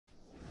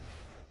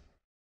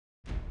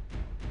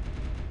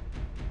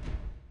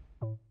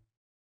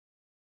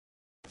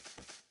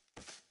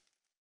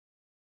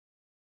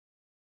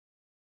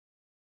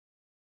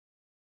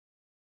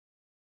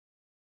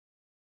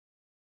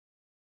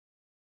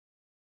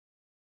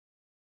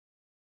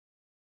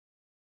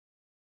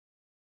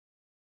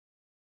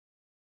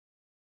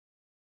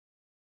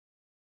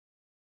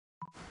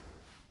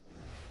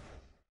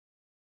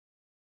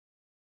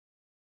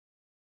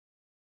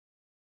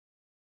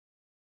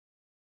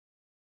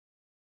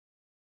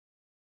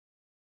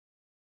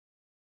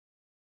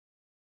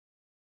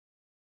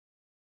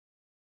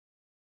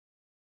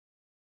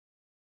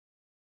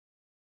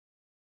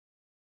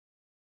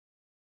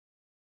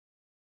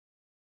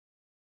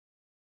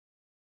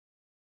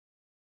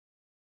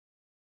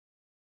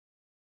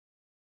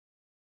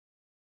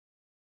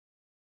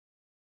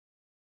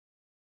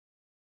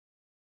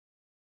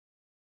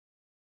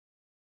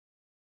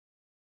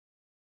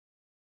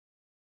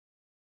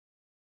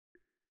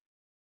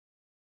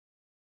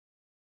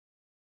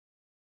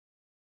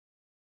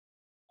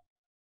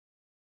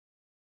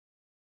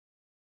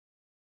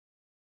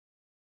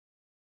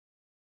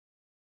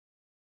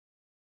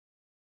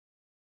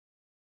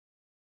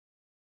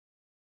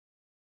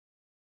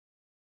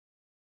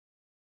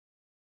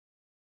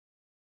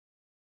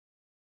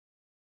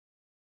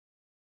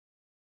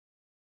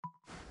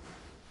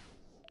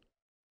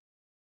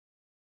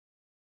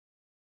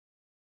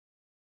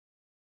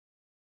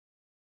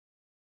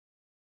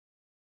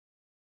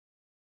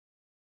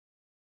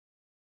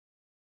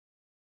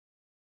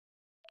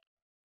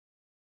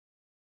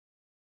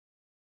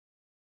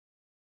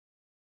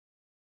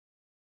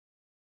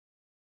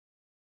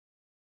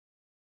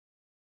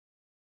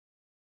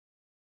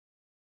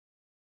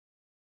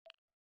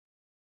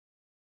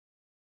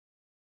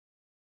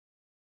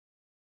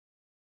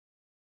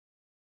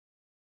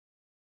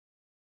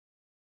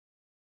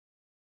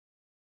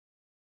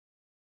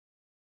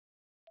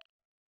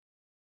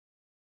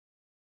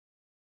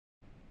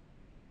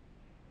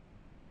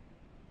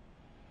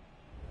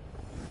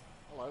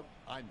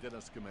I'm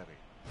Dennis Cometti.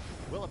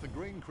 Well, if a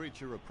green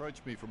creature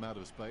approached me from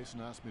outer space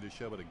and asked me to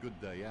show it a good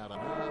day out,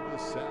 I'd the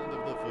sound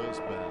of the first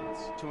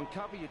bounce. To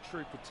uncover your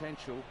true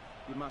potential,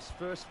 you must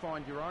first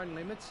find your own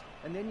limits,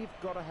 and then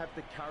you've got to have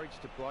the courage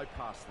to blow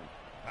past them.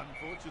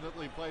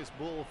 Unfortunately, placed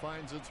ball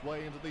finds its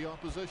way into the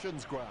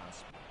opposition's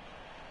grasp.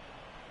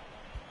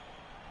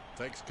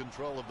 Takes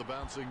control of the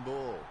bouncing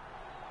ball.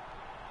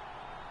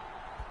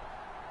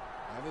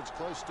 And it's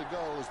close to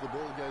goal as the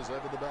ball goes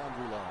over the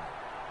boundary line.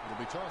 It'll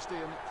be tossed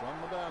in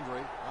from the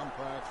boundary.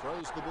 Umpire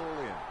throws the ball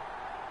in.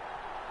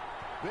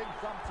 Big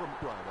thump from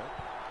Ryder.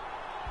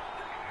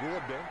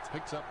 Broadbent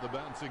picks up the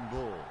bouncing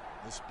ball.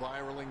 The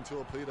spiralling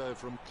torpedo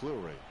from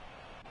Cleary.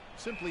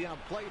 Simply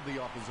outplayed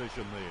the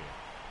opposition there.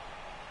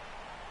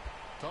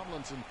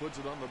 Tomlinson puts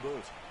it on the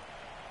boot.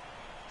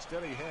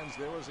 Steady hands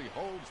there as he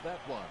holds that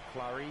one.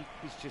 Cleary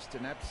is just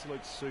an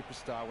absolute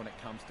superstar when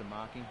it comes to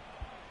marking.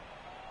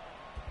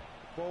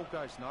 The ball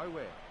goes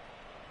nowhere.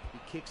 He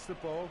kicks the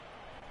ball.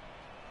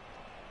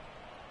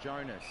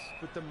 Jonas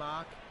with the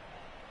mark.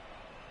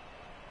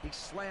 He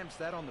slams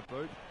that on the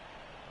boot.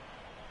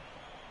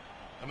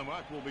 And the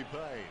mark will be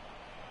paid.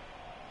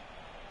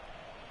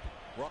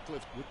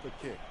 Rockcliffe with the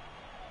kick.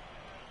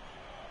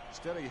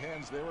 Steady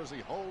hands there as he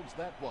holds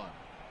that one.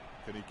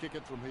 Can he kick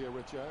it from here,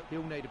 Richo?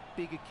 He'll need a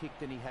bigger kick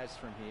than he has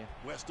from here.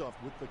 Westhoff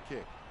with the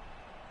kick.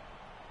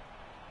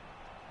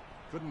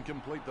 Couldn't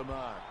complete the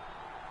mark.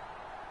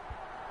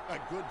 A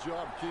good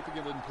job keeping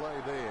it in play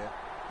there.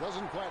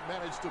 Doesn't quite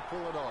manage to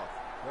pull it off.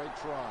 Great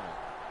try.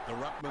 The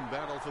Ruckman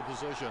battle for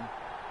position.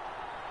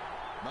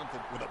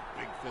 Mumford with a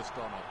big fist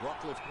on it.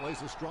 Rockcliffe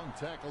plays a strong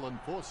tackle and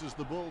forces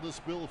the ball to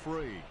spill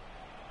free.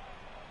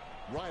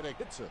 Ryder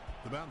hits it.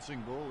 The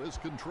bouncing ball is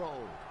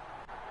controlled.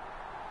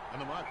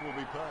 And the mark will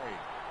be paid.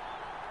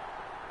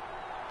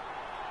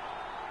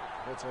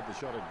 Let's have the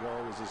shot at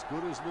goal is as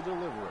good as the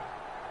delivery.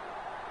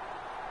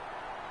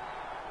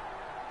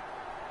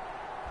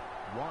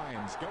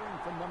 Wines going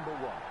for number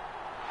one.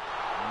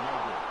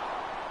 No good.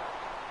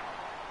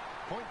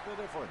 Point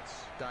the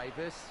difference.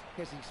 Davis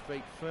has his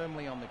feet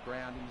firmly on the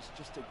ground and is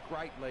just a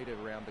great leader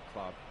around the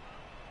club.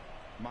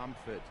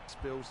 Mumford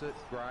spills it.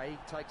 Gray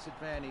takes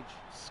advantage.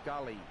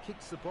 Scully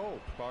kicks the ball.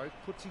 Bogue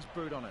puts his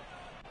boot on it.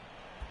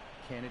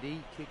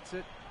 Kennedy kicks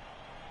it.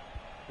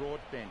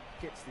 Broadbent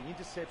gets the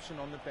interception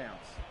on the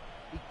bounce.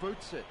 He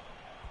boots it.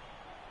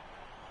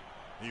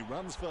 He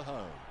runs for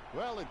home.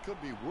 Well, it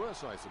could be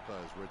worse, I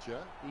suppose,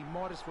 Richard. He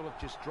might as well have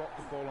just dropped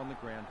the ball on the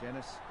ground,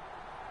 Dennis.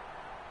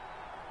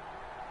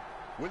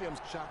 Williams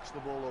chucks the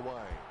ball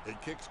away. He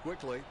kicks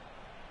quickly.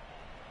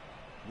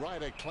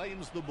 Ryder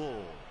claims the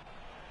ball.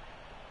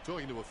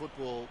 Talking to a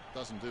football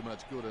doesn't do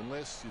much good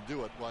unless you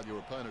do it while your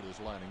opponent is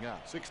lining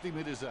up. 60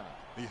 metres out.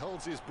 He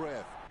holds his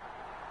breath.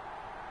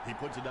 He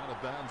puts it out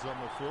of bounds on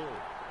the full.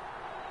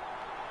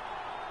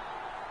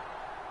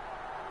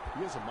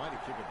 He has a mighty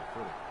kick at the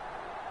footy.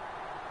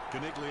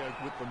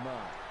 Caniglio with the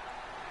mark.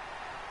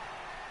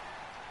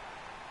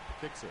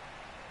 Kicks it.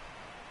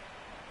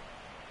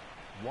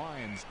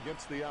 Wines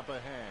gets the upper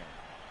hand.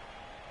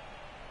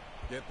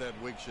 Get that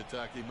weak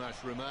shiitake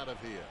mushroom out of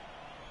here.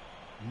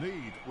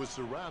 Need was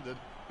surrounded.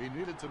 He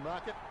needed to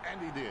mark it, and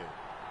he did.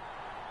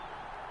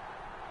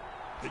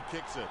 He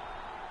kicks it.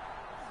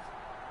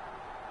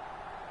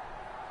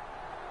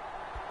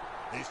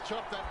 He's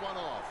chopped that one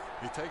off.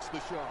 He takes the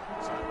shot.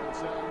 Siren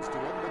sounds to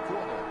end the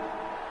quarter.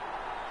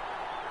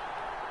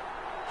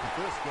 The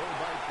first goal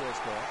by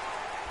Westhoff.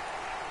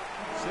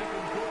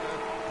 Second quarter,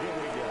 here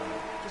we go.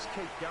 Just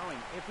keep going.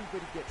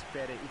 Everybody gets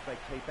better if they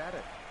keep at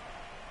it.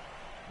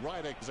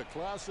 Ryder is a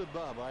class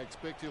above. I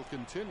expect he'll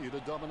continue to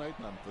dominate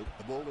Mumford.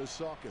 The ball is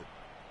socket.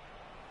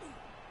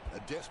 A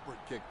desperate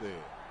kick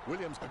there.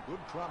 Williams, a good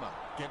crummer,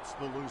 gets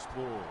the loose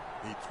ball.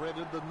 He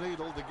threaded the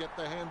needle to get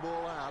the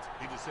handball out.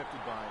 Intercepted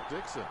by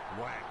Dixon.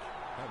 Whack.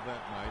 Have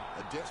that,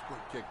 mate. A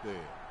desperate kick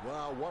there.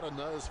 Wow, what a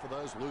nose for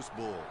those loose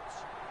balls.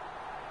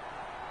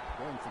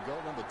 Going for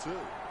goal number 2.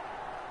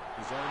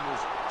 His aim was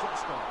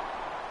just on.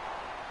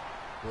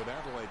 Put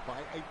Adelaide by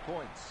 8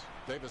 points.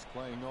 Davis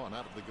playing on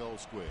out of the goal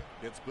square.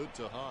 Gets boot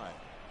to high.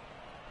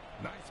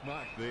 Nice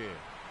mark there.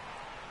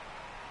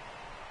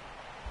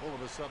 All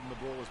of a sudden the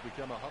ball has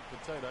become a hot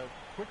potato.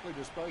 Quickly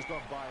disposed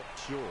of by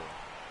Shaw.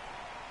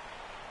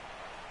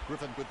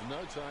 Griffin with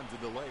no time to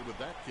delay with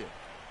that kick.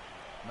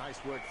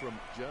 Nice work from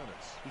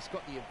Jonas. He's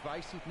got the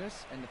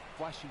evasiveness and the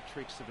flashy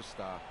tricks of a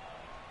star.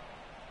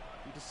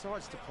 He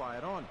decides to play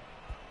it on.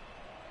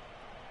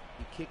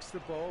 He kicks the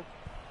ball.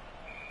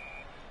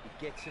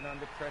 He gets it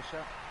under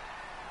pressure.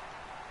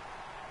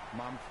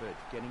 Mumford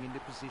getting into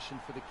position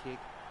for the kick.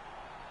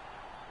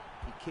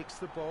 He kicks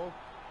the ball.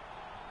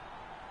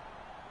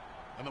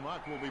 And the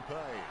mark will be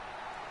paid.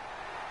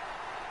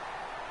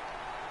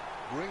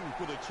 Green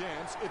with a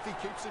chance if he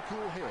keeps a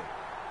cool head.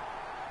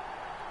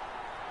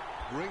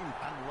 Green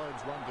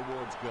unloads one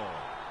towards goal.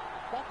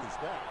 What was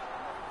that?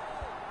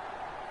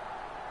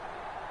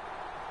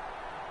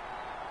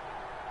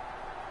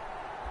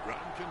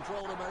 Run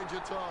control to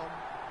Major Tom.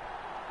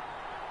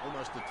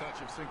 Almost a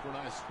touch of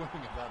synchronized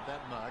swimming about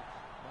that mark.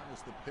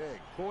 minus the peg.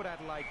 Port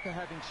Adelaide are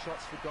having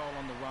shots for goal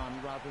on the run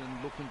rather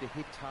than looking to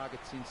hit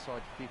targets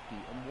inside 50.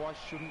 And why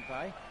shouldn't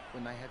they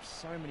when they have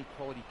so many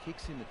quality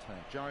kicks in the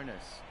team?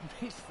 Jonas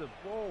missed the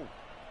ball.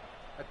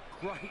 A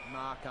great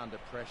mark under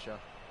pressure.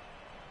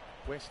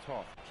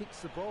 Westhoff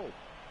kicks the ball.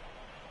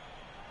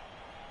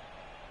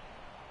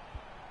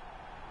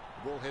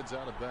 The ball heads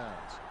out of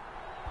bounds.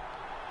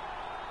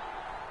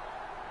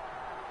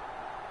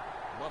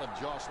 A lot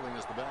of jostling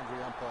as the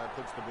boundary umpire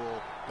puts the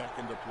ball back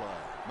into play.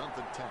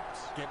 Mumford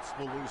taps, gets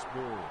the loose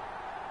ball.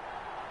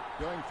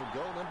 Going for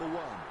goal number 1.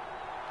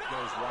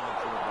 Goes wide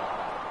for the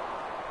behind.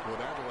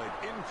 Port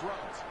Adelaide in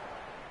front.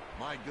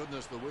 My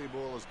goodness, the wee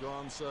ball has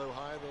gone so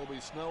high there'll be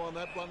snow on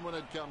that one when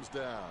it comes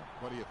down.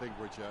 What do you think,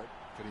 Richard?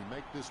 Can he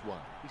make this one?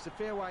 He's a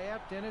fair way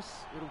out, Dennis.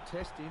 It'll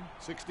test him.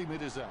 60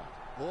 metres out.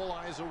 All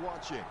eyes are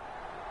watching.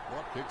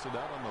 Watt picks it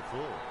out on the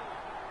full.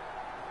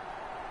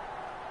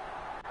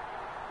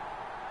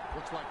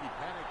 Looks like he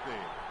panicked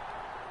there.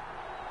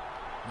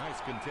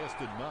 Nice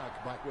contested mark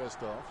by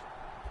Westhoff.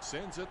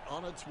 Sends it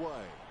on its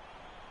way.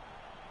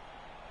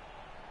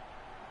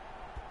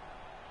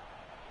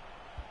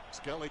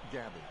 Scully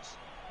gathers.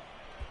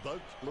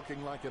 Boat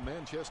looking like a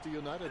Manchester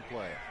United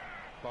player.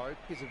 Boat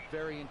is a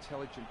very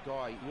intelligent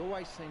guy. He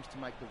always seems to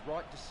make the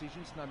right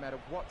decisions no matter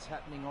what's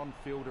happening on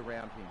field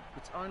around him.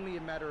 It's only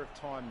a matter of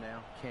time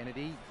now.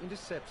 Kennedy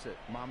intercepts it.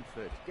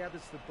 Mumford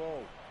gathers the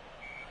ball.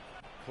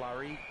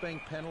 Flurry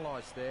being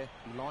penalised there.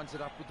 He lines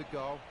it up with the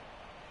goal.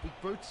 He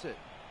boots it.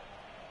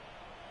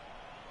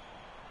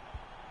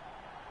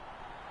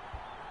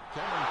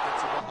 Cameron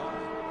gets it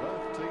behind.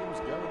 Both teams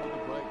go into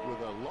the break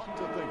with a lot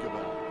to think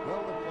about.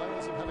 Well, the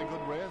players have had a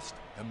good rest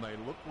and they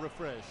look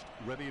refreshed,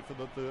 ready for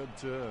the third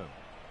term.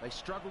 They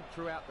struggled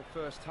throughout the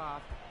first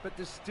half, but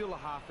there's still a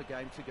half a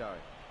game to go.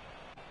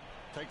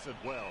 Takes it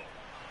well.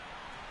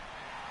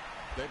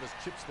 Davis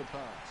chips the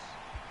pass.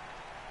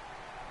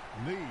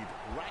 Need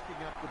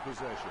racking up the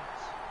possessions.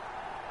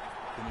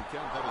 Can you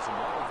count that as a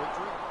moral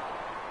victory?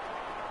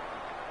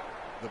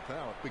 The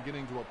Power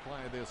beginning to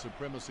apply their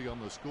supremacy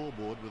on the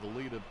scoreboard with a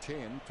lead of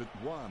 10-1.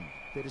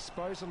 Their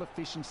disposal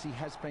efficiency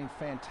has been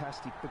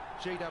fantastic, but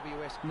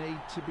GWS need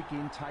to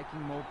begin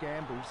taking more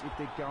gambles if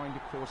they're going to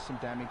cause some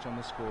damage on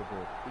the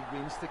scoreboard. He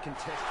wins the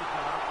contested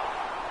mark.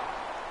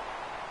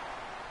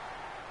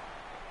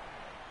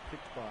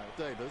 Picked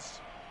by Davis.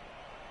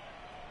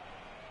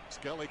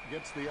 Scully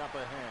gets the upper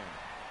hand.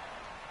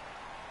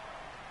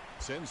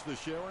 Sends the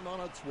Sharon on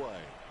its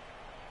way.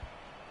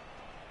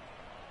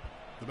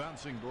 The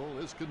bouncing ball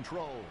is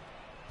controlled.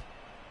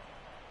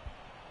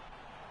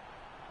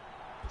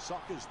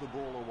 Sockers the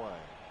ball away.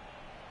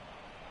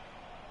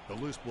 The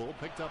loose ball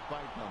picked up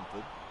by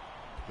Mumford.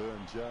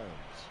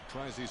 Burne-Jones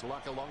tries his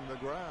luck along the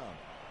ground.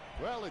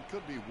 Well, it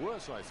could be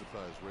worse, I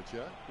suppose,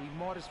 Richard. He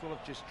might as well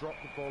have just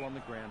dropped the ball on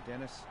the ground,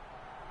 Dennis.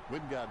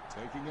 Wingard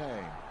taking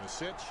aim. A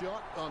set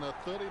shot on a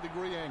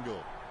 30-degree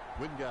angle.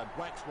 Wingard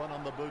whacks one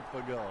on the boot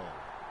for goal.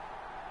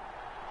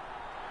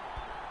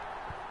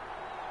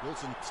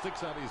 Wilson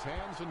sticks out his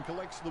hands and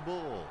collects the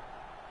ball.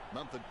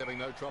 Mumford having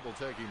no trouble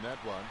taking that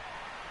one.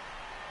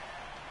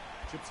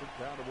 Chips it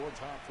down towards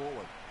half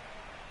forward.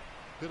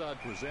 Pittard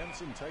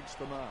presents and takes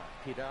the mark.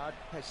 Pittard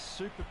has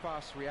super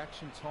fast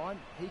reaction time.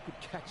 He could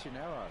catch an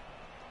arrow.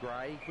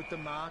 Gray with the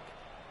mark.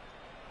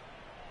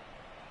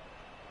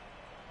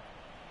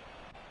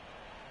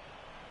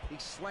 He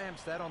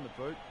slams that on the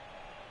boot.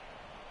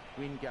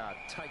 Wingard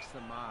takes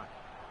the mark.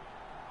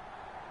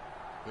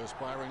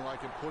 Perspiring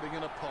like a pudding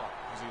in a pot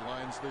as he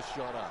lines this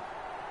shot up.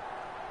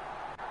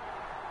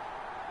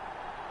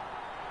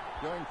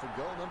 Going for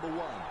goal number 1.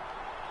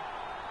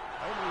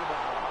 Only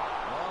behind.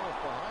 Well,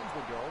 if behind's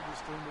the goal,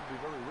 this team would be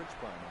very rich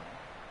by now.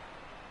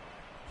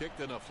 Kicked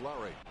in a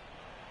flurry.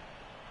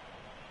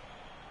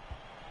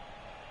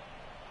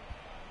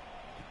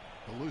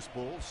 The loose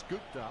ball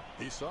scooped up.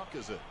 He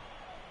sockers it.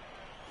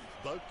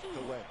 Boat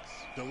collects.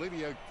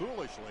 Delivio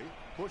foolishly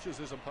pushes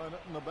his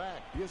opponent in the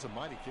back. He is a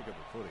mighty kick of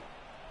the footy.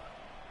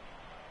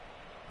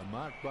 A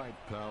mark by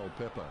Powell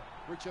Pepper.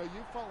 Richo,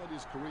 you followed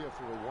his career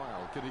for a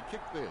while. Can he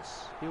kick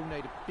this? He'll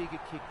need a bigger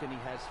kick than he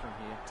has from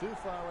here. Too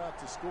far out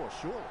to score,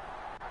 surely.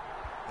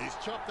 He's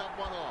chopped that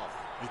one off.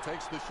 He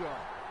takes the shot.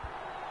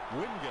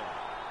 Wingard.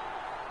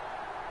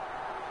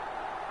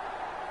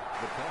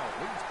 The Power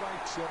leads by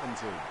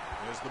 17.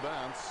 There's the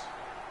bounce.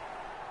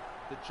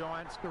 The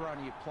Giants are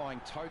only applying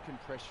token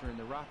pressure in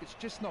the ruck. It's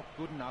just not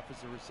good enough.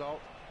 As a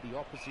result, the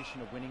opposition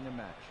are winning the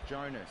match.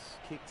 Jonas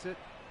kicks it.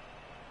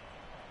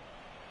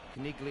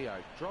 Caniglio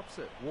drops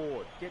it.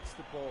 Ward gets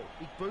the ball.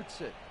 He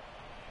boots it.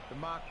 The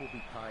mark will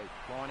be paid.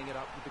 Lining it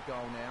up with the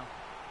goal now.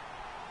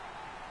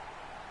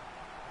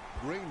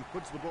 Green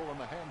puts the ball in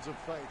the hands of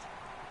fate.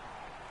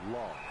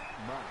 Long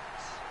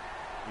marks.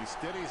 He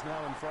steadies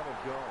now in front of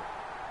goal.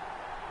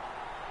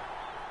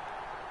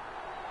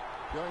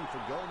 Going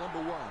for goal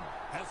number 1.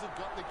 Hasn't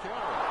got the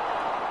carry.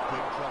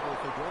 Big trouble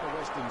for Greater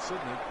Western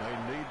Sydney.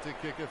 They need to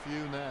kick a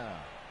few now.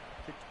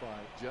 Kicked by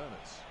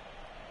Jonas.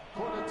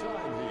 Quarter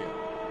time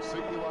here. See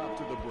you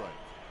after the break.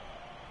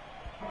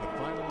 The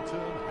final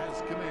term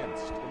has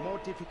commenced. The more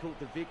difficult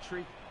the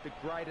victory, the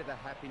greater the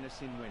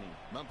happiness in winning.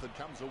 Mumford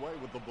comes away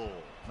with the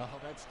ball. No,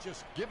 that's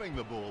just giving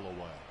the ball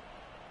away.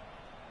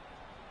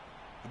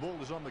 The ball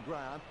is on the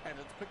ground and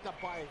it's picked up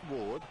by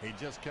Ward. He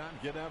just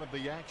can't get out of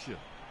the action.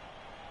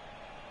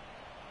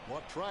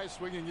 What, try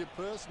swinging your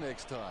purse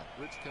next time.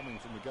 Rich coming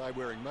from the guy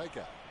wearing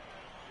makeup.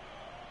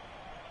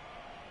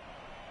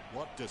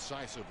 What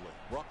decisively.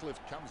 Rockcliffe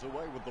comes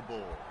away with the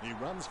ball. He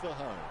runs for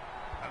home.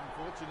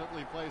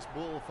 Unfortunately placed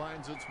ball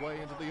finds its way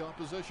into the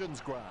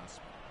opposition's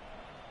grasp.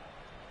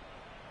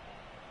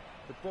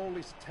 The ball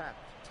is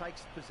tapped,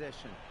 takes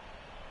possession.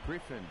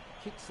 Griffin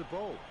kicks the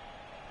ball.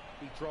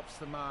 He drops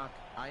the mark.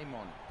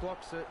 Amon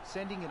blocks it,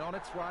 sending it on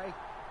its way.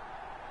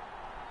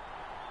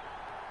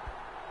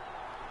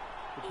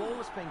 The ball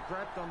has been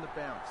grabbed on the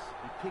bounce.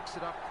 He picks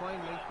it up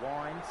cleanly,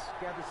 winds,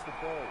 gathers the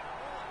ball.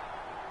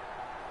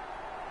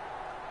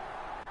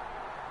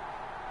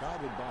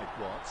 Guided by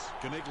Watts,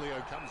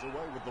 Caniglio comes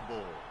away with the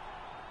ball.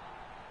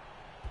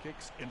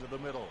 Kicks into the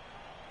middle.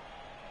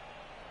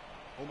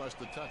 Almost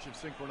a touch of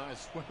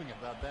synchronised swimming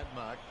about that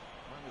mark,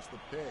 minus the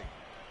peg.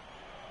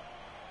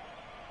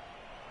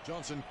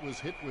 Johnson was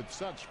hit with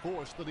such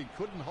force that he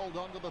couldn't hold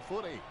on to the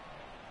footy.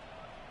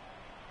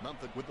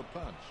 Mumford with the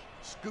punch,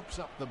 scoops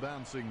up the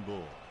bouncing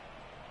ball.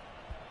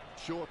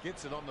 Shaw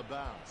gets it on the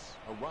bounce,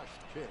 a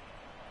rushed kick.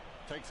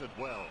 Takes it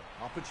well,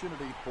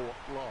 opportunity for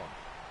Long.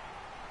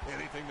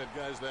 Anything that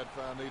goes that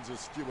far needs a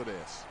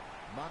stewardess.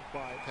 Marked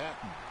by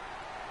Patton.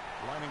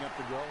 Lining up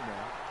the goal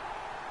now.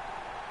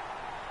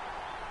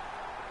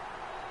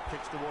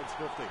 Kicks towards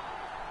 50.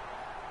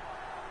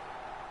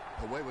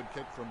 A wayward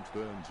kick from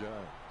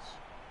Burne-Jones.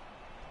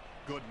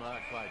 Good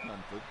mark by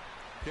Mumford.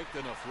 Kicked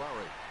in a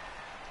flurry.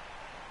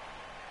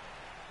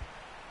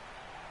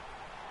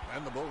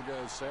 And the ball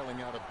goes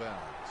sailing out of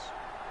bounds.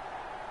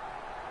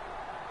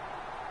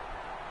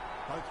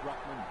 Both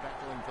ruckmen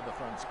battling for the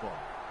front spot.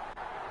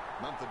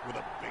 Mumford with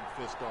a big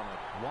fist on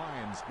it.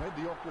 Wines made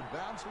the awkward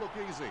bounce look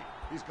easy.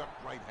 He's got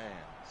great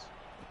hands.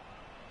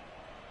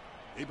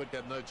 Ebert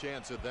had no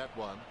chance at that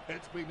one.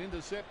 It's been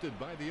intercepted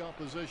by the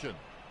opposition.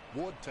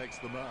 Ward takes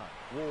the mark.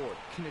 Ward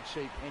can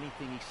achieve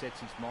anything he sets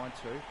his mind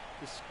to.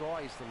 The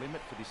sky is the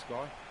limit for this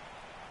guy.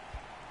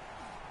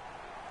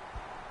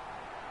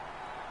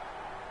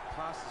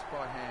 Passes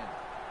by hand.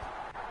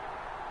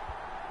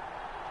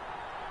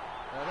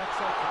 Now that's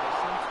okay.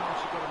 Sometimes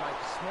you've got to make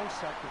a small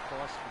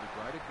sacrifice for the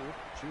greater good.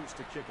 Choose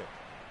to kick it.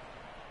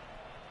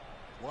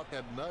 Watt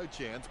had no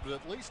chance, but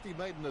at least he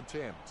made an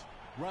attempt.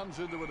 Runs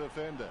into a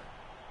defender.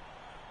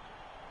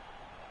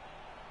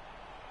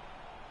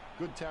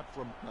 Good tap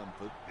from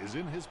Mumford is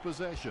in his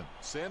possession.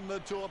 Send the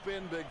torp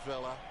in, big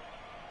fella.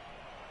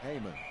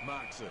 Heyman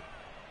marks it.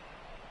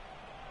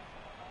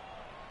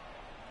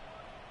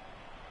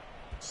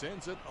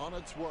 Sends it on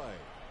its way.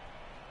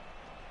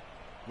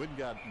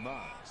 Wingard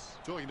marks.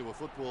 Talking to a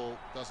football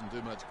doesn't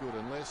do much good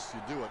unless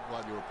you do it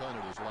while your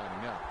opponent is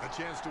lining up. A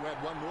chance to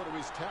add one more to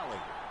his tally.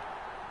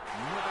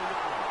 Never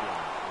looked like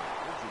one.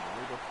 Would you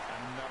believe it?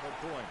 Another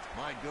point.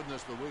 My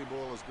goodness, the wee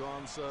ball has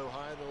gone so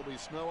high there'll be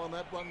snow on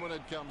that one when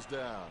it comes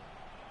down.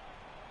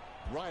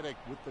 Rydick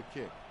with the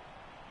kick.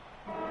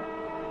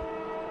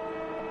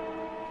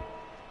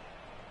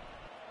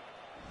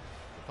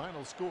 The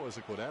final score is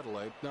at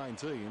Adelaide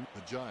 19,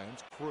 the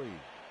Giants 3.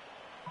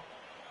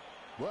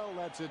 Well,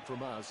 that's it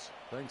from us.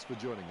 Thanks for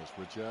joining us,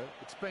 Richo.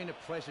 It's been a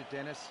pleasure,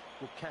 Dennis.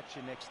 We'll catch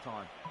you next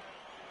time.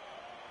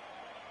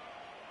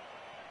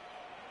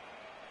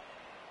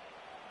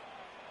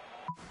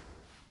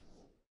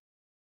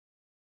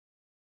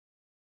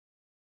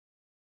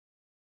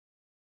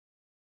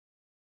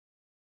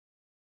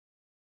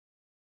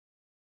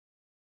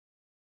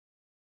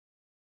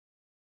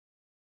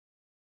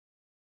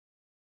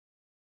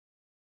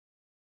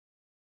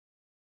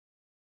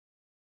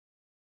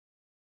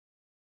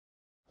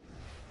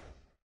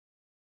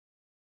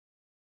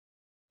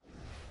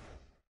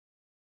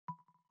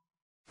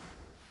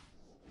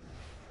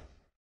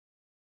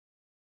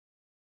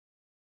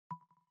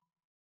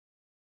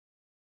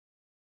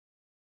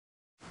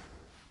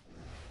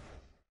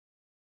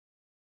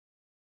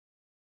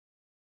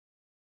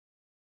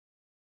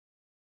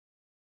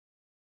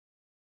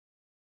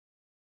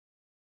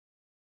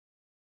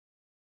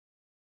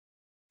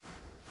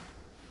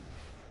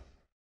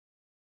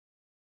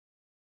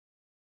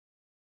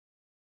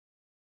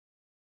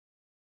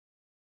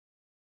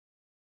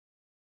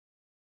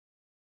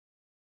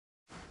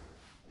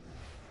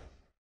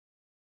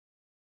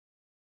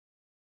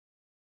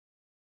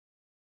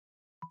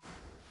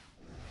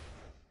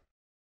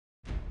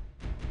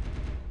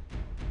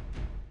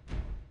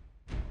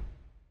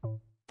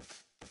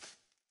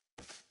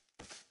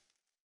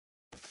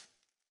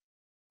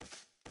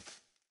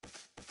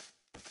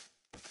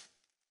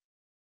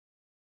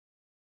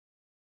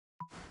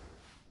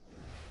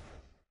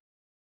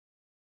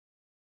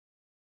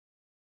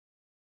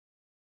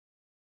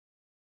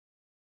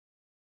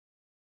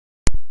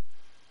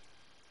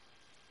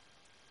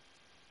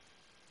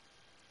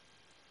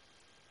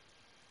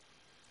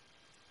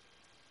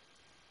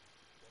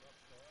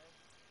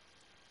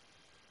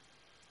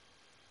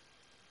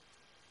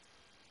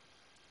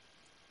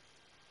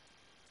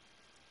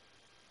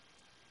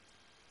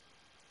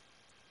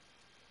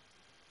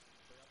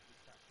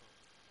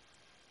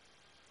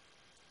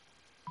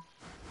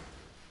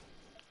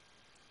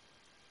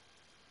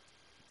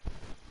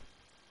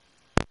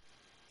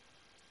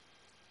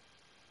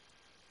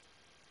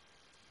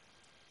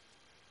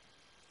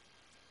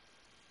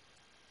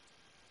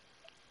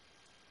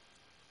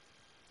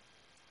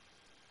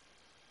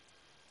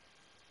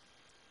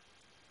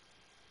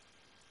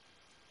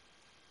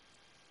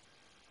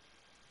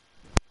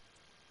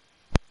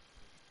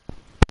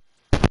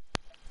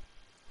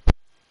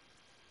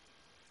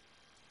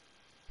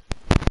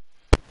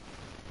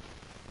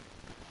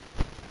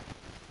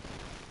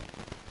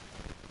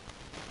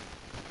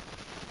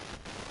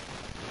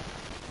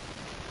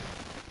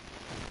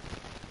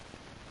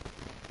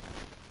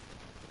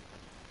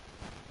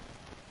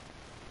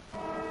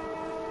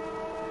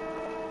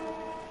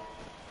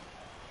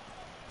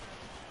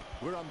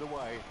 We're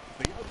underway.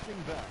 The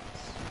opening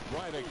bounce.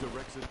 Rydick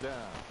directs it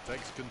down.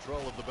 Takes control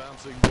of the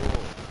bouncing ball.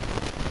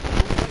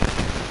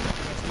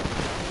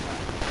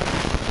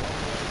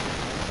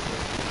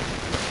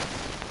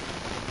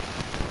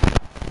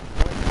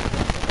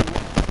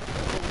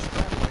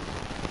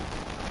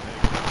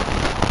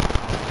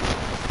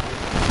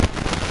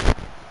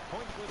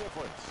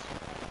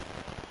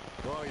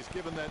 Oh, he's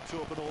given that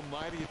to an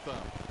almighty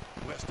thump.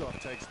 Westhoff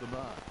takes the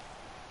mark.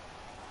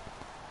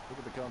 Look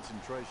at the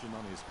concentration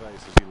on his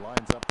face as he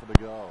lines up for the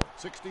goal.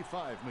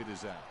 65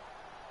 metres out.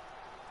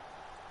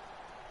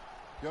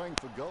 Going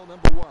for goal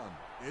number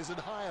 1. Is it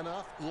high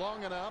enough,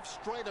 long enough,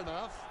 straight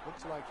enough?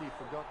 Looks like he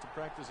forgot to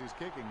practice his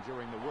kicking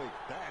during the week.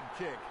 Bad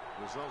kick,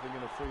 resulting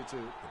in a free to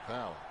the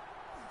Power.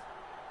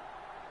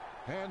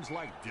 Hands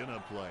like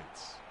dinner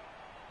plates.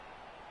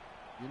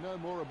 You know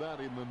more about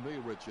him than me,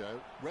 Richo.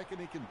 Reckon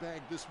he can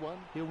bag this one?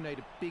 He'll need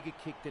a bigger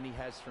kick than he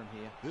has from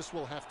here. This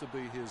will have to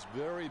be his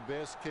very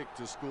best kick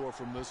to score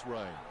from this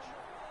range.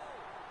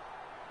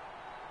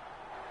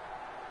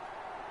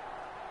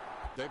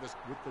 Davis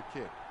with the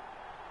kick.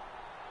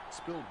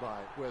 Spilled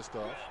by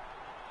Westhoff.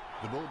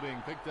 The ball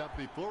being picked up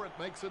before it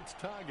makes its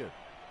target.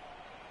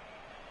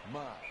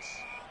 Marks.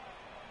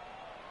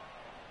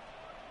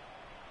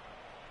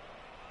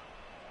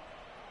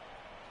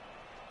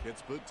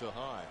 Gets boot to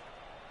high.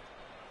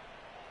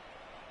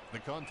 The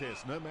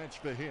contest, no match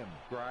for him.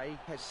 Gray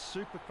has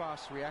super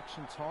fast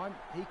reaction time.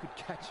 He could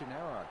catch an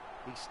arrow.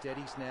 He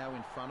steadies now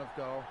in front of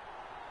goal.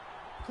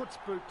 Puts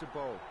boot to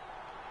ball.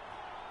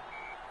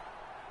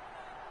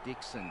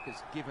 Dixon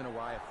has given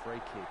away a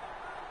free kick.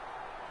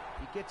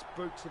 He gets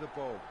boot to the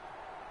ball.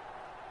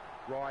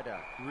 Ryder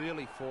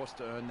really forced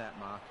to earn that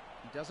mark.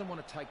 He doesn't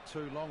want to take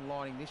too long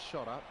lining this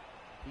shot up.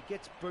 He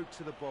gets boot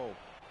to the ball.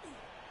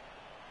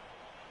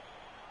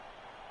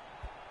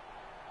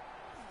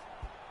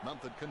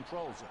 Mumford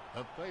controls it.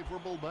 A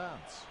favourable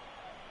bounce.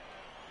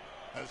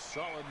 A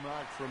solid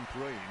mark from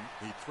Green.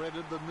 He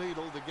threaded the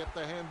needle to get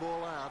the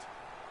handball out.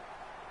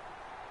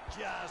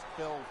 Just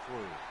fell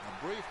through.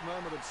 A brief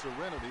moment of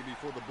serenity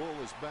before the ball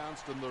is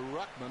bounced and the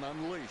ruckman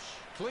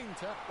unleash. Clean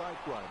tap by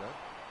Ryder.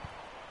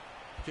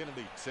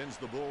 Kennedy sends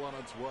the ball on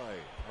its way.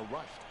 A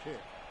rushed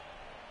kick.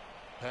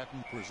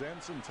 Patton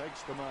presents and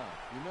takes the mark.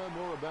 You know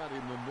more about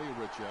him than me,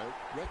 Richo.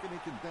 Reckon he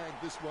can bag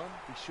this one?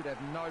 He should have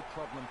no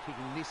problem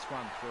kicking this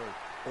one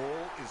through.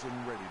 All is in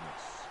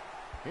readiness.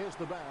 Here's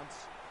the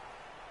bounce.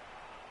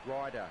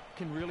 Ryder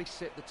can really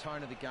set the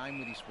tone of the game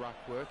with his ruck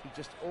work. He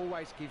just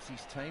always gives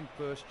his team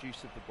first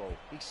use of the ball.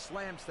 He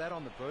slams that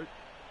on the boot.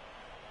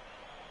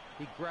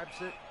 He grabs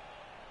it.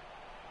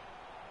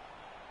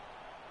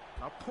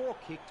 A poor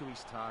kick to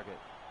his target.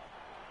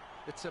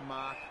 It's a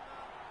mark.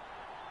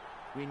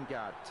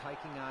 Wingard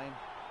taking aim.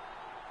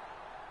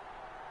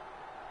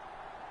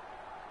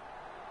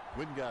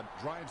 Wingard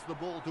drives the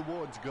ball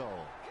towards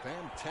goal.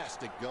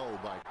 Fantastic goal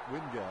by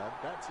Wingard.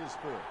 That's his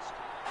first.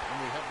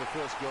 And we have the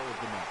first goal of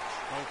the match.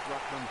 Both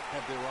ruckmen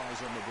have their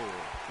eyes on the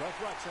ball. Both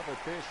rucks have a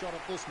fair shot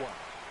at this one.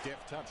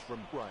 Deft touch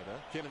from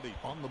Ryder. Kennedy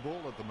on the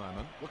ball at the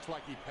moment. Looks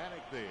like he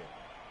panicked there.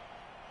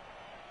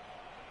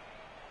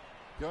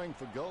 Going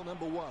for goal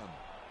number 1.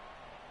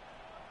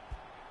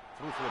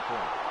 Through for the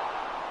point.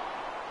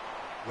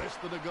 Less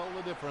than a goal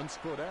the difference.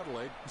 Put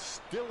Adelaide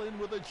still in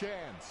with a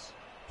chance.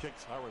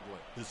 Kicks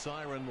hurriedly. The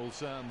siren will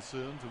sound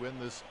soon to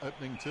end this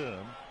opening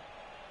term.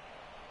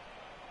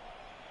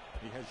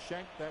 He has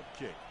shanked that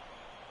kick.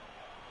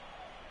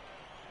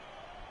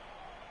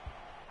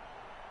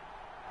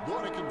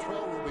 Border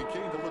Control will be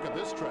keen to look at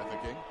this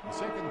trafficking. The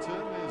second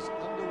term is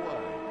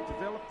underway.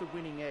 Develop the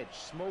winning edge.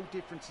 Small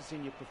differences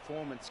in your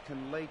performance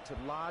can lead to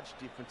large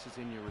differences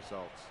in your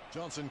results.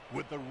 Johnson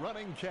with the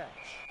running catch.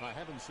 I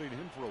haven't seen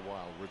him for a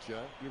while,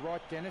 Richo. You're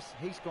right, Dennis.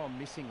 He's gone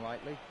missing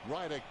lately.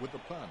 Rydick with the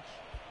punch.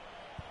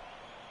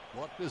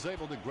 Watt is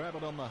able to grab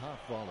it on the half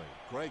volley.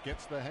 Gray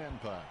gets the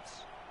hand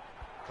pass.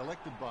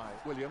 Collected by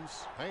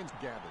Williams. Haynes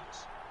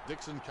gathers.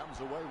 Dixon comes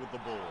away with the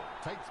ball.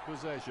 Takes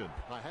possession.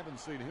 I haven't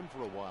seen him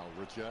for a while,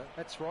 Richo.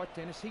 That's right,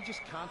 Dennis. He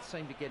just can't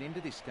seem to get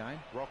into this game.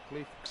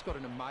 Rockcliffe's got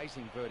an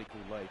amazing vertical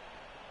leap.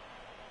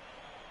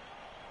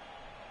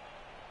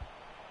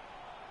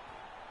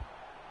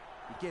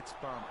 He gets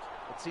bumped.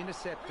 It's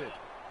intercepted.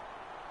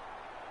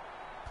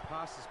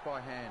 Passes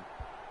by hand.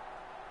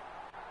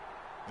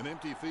 An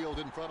empty field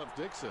in front of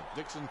Dixon.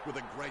 Dixon with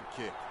a great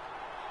kick.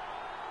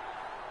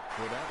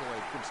 But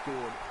Adelaide have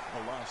scored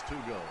the last 2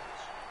 goals.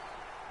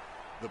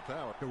 The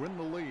Power are in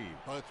the lead.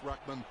 Both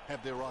ruckmen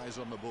have their eyes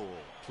on the ball.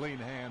 Clean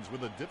hands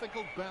with a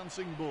difficult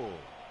bouncing ball.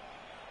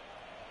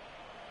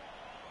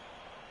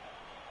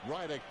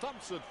 Rydick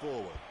thumps it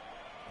forward.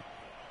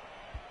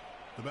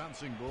 The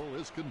bouncing ball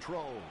is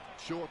controlled.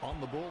 Short on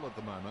the ball at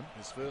the moment.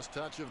 His first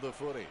touch of the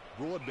footy.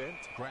 Broadbent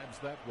grabs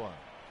that one.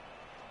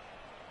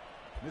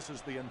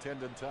 Misses the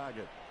intended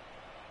target.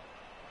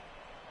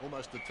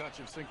 Almost a touch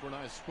of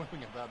synchronized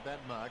swimming about that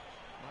mark.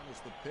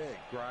 Minus the peg.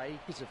 Gray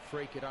is a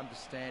freak at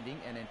understanding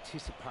and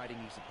anticipating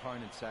his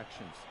opponent's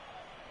actions.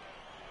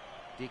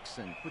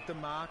 Dixon with the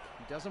mark.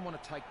 He doesn't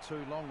want to take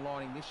too long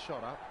lining this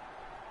shot up.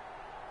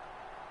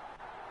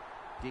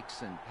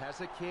 Dixon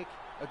has a kick,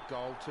 a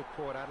goal to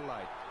Port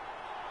Adelaide.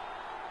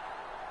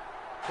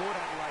 Port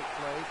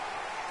Adelaide lead.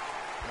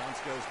 Bounce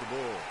goes the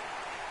ball.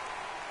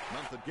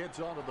 Mumford gets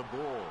onto the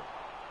ball.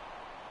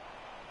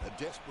 A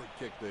desperate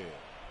kick there.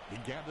 He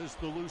gathers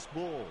the loose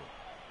ball.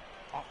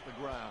 Off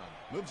the ground.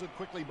 Moves it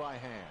quickly by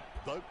hand.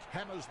 Vogt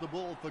hammers the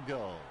ball for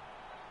goal.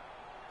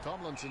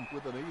 Tomlinson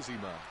with an easy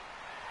mark.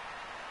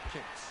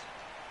 Kicks.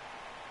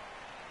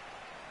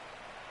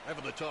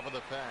 Over the top of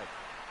the pad.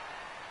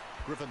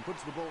 Griffin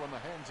puts the ball in the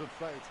hands of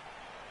fate.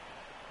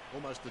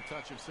 Almost a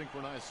touch of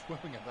synchronised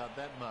swimming about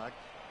that mark.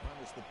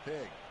 Minus the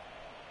peg.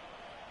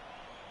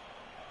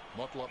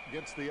 Motlop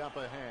gets the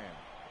upper hand.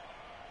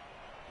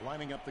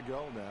 Lining up the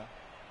goal now.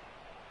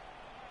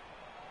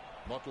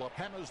 Motlop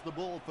hammers the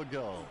ball for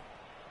goal.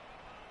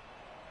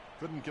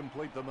 Couldn't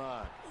complete the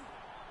mark.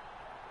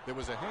 There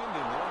was a hand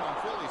in there, and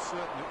I'm fairly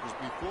certain it was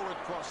before it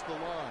crossed the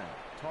line.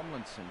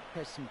 Tomlinson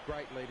has some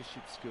great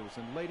leadership skills,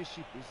 and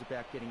leadership is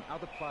about getting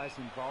other players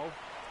involved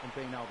and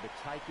being able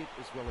to take it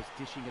as well as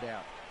dishing it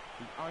out.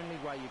 The only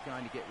way you're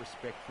going to get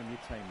respect from your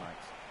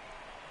teammates.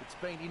 It's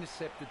been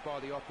intercepted by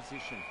the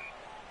opposition.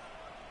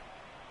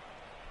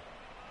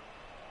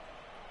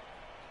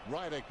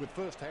 Rydek with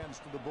first hands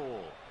to the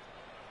ball.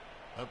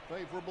 A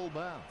favourable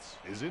bounce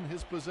is in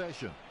his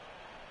possession.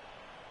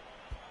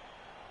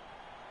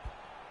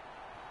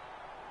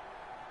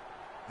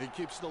 He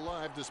keeps it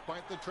alive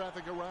despite the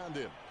traffic around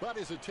him. But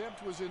his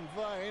attempt was in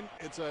vain.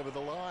 It's over the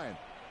line.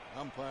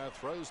 Umpire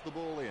throws the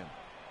ball in.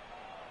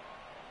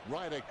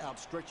 Rydek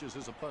outstretches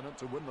his opponent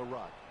to win the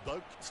ruck.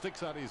 Vogt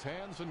sticks out his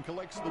hands and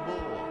collects the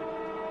ball.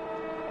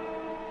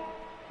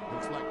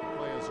 Looks like the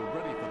players are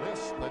ready for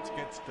this. Let's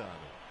get started.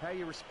 How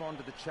you respond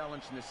to the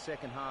challenge in the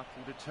second half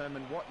will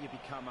determine what you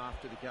become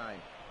after the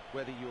game,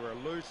 whether you're a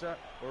loser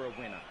or a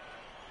winner.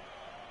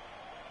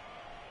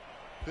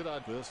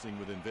 Pittard bursting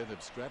with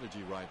inventive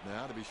strategy right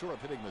now to be sure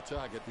of hitting the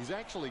target. He's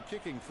actually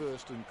kicking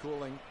first and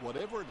calling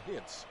whatever it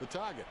hits the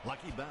target.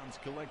 Lucky bounce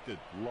collected.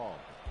 Lob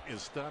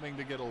is starting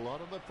to get a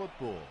lot of the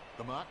football.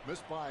 The mark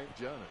missed by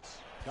Jonas.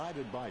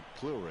 Guided by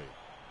Cleary.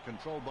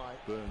 Controlled by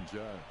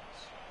Burne-Jones.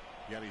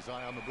 He had his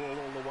eye on the ball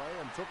all the way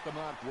and took the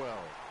mark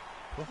well.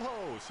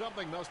 Oh,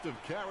 something must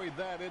have carried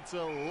that. It's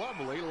a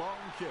lovely long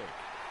kick.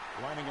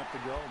 Lining up the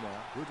goal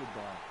now. Rooted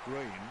by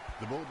Green.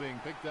 The ball being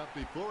picked up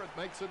before it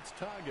makes its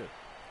target.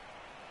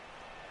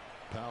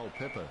 Powell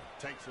Pepper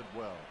takes it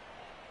well.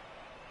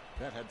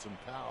 That had some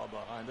power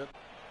behind it.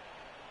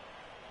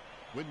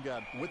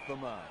 Wingard with the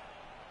mark.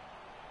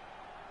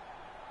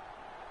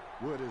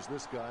 Word is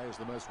this guy is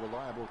the most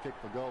reliable kick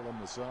for goal on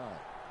the side.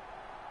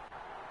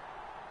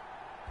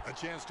 A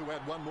chance to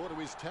add one more to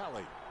his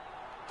tally.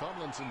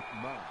 Tomlinson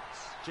marks.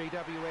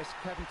 GWS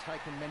haven't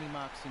taken many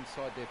marks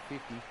inside their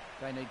 50.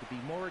 They need to be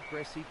more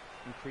aggressive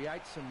and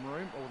create some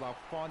room, or they'll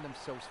find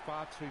themselves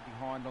far too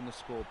behind on the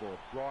scoreboard.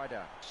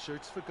 Ryder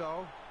shoots for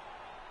goal.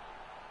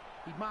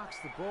 He marks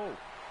the ball.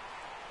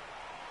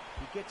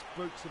 He gets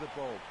boot to the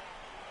ball.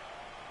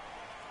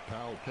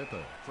 Powell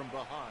Pepper from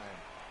behind.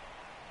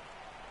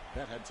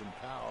 That had some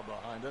power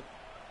behind it.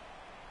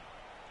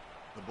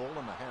 The ball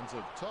in the hands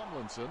of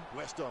Tomlinson.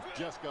 Westhoff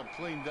just got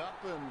cleaned up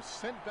and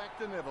sent back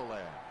to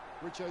Neverland.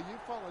 Richo, you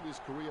followed his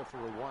career for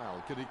a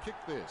while. Could he kick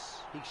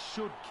this? He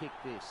should kick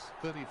this.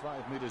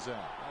 35 metres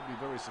out. I'd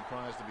be very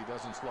surprised if he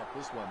doesn't slot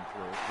this one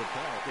through. The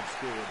Power could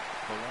score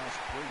the last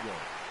 3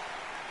 goals.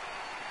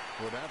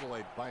 Port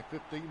Adelaide by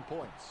 15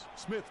 points.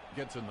 Smith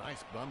gets a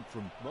nice bump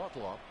from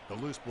Motlop. The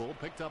loose ball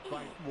picked up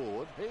by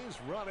Ward. He's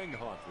running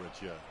hot,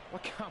 Richard. I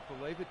can't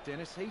believe it,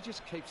 Dennis. He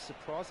just keeps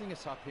surprising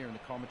us up here in the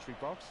commentary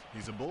box.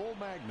 He's a ball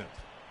magnet.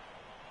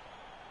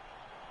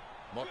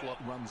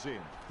 Motlop runs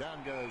in.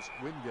 Down goes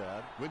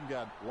Wingard.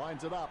 Wingard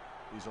lines it up.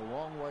 He's a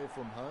long way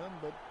from home,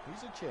 but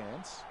he's a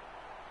chance.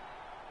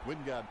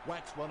 Wingard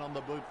whacks one on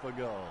the boot for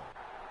goal.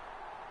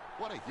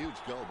 What a huge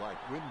goal by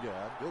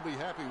Wingard. He'll be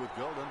happy with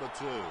goal number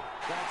 2.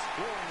 That's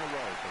 4 in a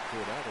row for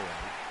Port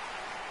Adelaide.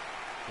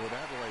 Port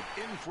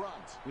Adelaide in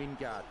front.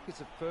 Wingard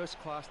is a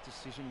first-class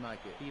decision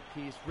maker. He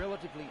appears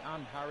relatively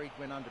unhurried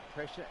when under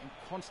pressure and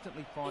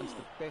constantly finds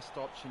the best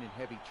option in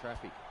heavy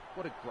traffic.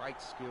 What a great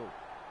skill.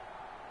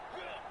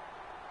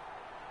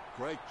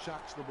 Craig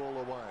chucks the ball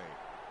away.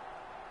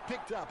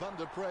 Picked up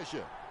under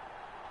pressure.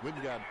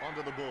 Wingard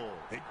onto the ball.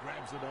 He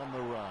grabs it on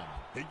the run.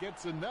 He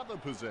gets another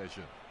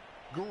possession.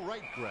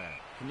 Great grab.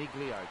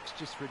 Caniglio is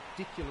just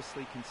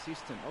ridiculously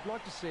consistent. I'd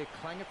like to see a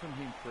clanger from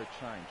him for a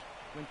change.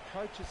 When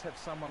coaches have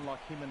someone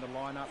like him in the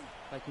lineup,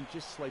 they can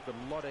just sleep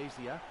a lot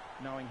easier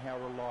knowing how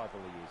reliable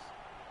he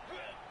is.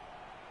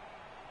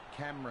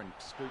 Cameron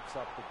scoops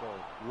up the ball.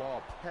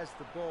 Lob has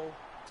the ball,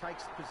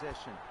 takes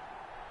possession.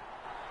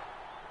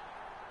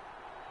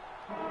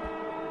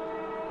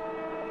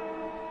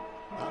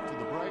 After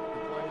the break, the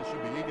players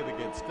should be eager to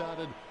get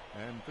started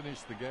and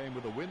finish the game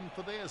with a win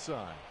for their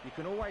side. You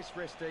can always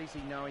rest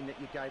easy knowing that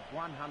you gave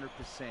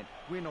 100%,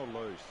 win or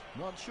lose.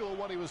 Not sure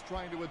what he was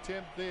trying to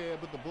attempt there,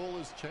 but the ball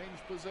has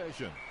changed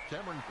possession.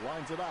 Cameron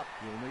lines it up.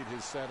 He'll need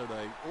his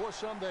Saturday or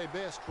Sunday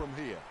best from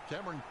here.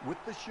 Cameron with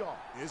the shot.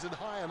 Is it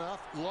high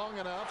enough, long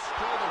enough,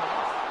 straight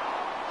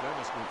enough?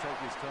 Dennis will take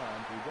his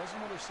time. He doesn't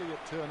want to see it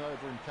turn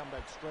over and come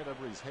back straight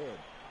over his head.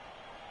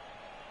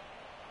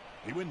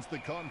 He wins the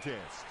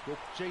contest. Look,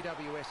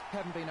 GWS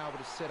haven't been able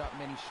to set up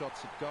many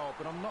shots at goal,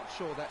 but I'm not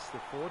sure that's the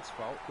forward's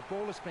fault. The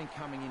ball has been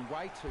coming in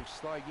way too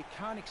slow. You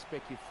can't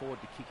expect your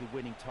forward to kick a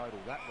winning total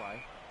that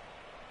way.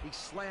 He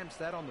slams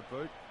that on the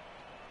boot.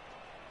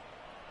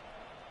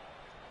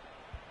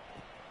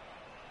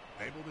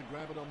 Able to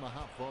grab it on the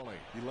half volley.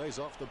 He lays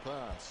off the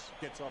pass.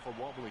 Gets off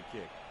a wobbly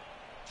kick.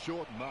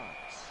 Short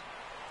marks.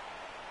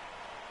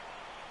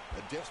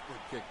 A desperate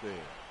kick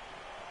there.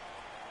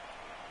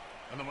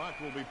 And the mark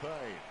will be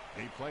paid.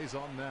 He plays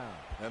on now.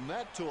 And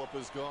that torp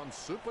has gone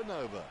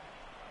supernova.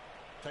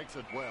 Takes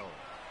it well.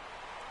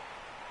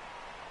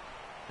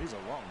 He's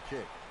a long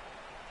kick.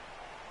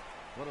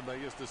 What did they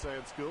used to say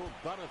at school?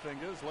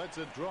 Butterfingers lets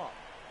it drop.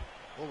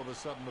 All of a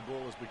sudden the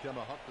ball has become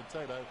a hot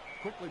potato.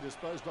 Quickly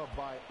disposed of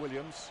by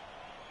Williams.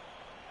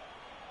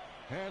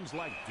 Hands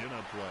like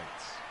dinner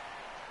plates.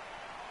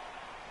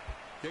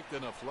 Kicked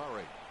in a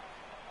flurry.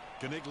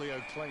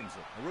 Caniglio claims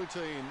it. A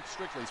routine,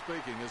 strictly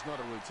speaking, is not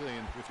a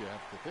routine if you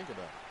have to think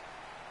about it.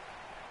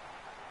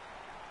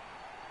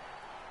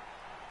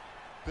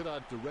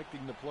 Pittard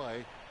directing the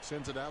play,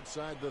 sends it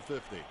outside the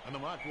 50, and the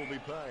mark will be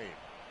paid.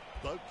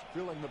 Boak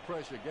feeling the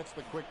pressure, gets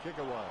the quick kick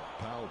away.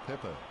 Powell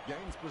Pepper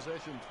gains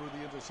possession through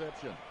the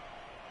interception.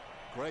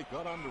 Craig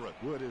got under it.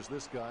 Word is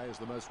this guy is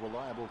the most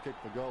reliable kick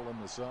for goal on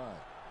the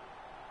side.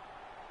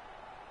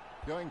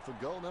 Going for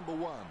goal number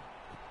 1.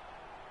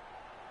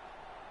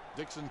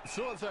 Dixon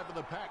soars over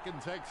the pack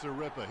and takes a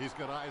ripper. He's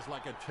got eyes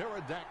like a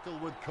pterodactyl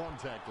with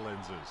contact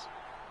lenses.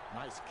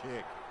 Nice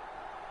kick.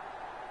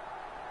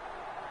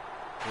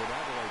 Port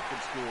Adelaide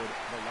could scored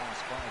the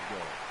last 5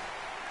 goals.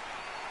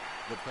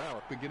 The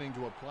Power beginning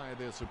to apply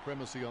their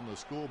supremacy on the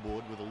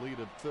scoreboard with a lead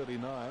of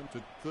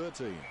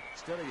 39-13.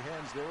 Steady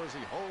hands there as he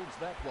holds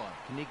that one.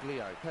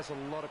 Caniglio has a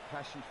lot of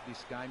passion for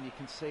this game. You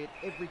can see it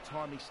every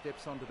time he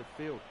steps onto the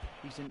field.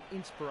 He's an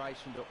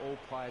inspiration to all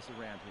players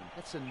around him.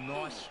 That's a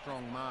nice,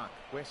 strong mark.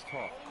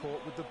 Westhoff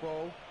caught with the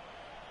ball.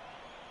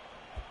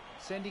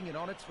 Sending it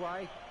on its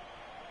way.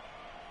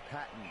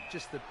 Patton,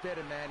 just the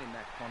better man in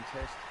that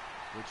contest.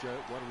 Richo,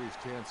 what are his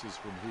chances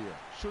from here?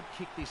 Should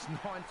kick this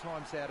 9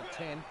 times out of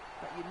 10,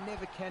 but you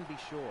never can be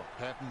sure.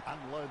 Patton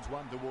unloads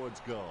one towards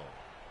goal.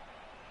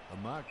 A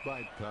mark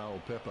by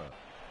Powell Pepper.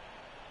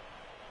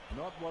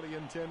 Not what he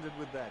intended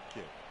with that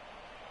kick.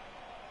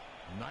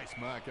 Nice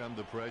mark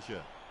under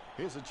pressure.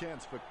 Here's a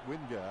chance for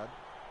Wingard.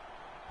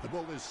 The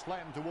ball is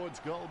slammed towards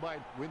goal by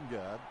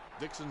Wingard.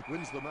 Dixon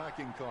wins the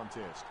marking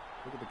contest.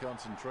 Look at the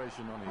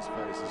concentration on his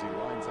face as he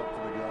lines up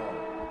for the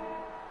goal.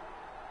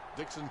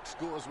 Dixon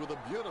scores with a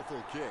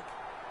beautiful kick.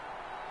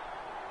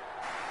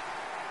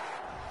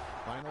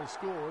 Final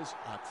scores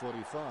at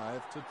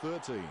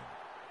 45-13.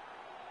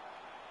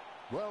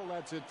 Well,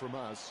 that's it from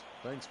us.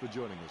 Thanks for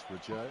joining us,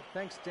 Richo.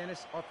 Thanks,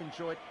 Dennis. I've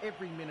enjoyed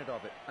every minute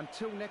of it.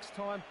 Until next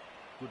time,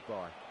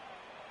 goodbye.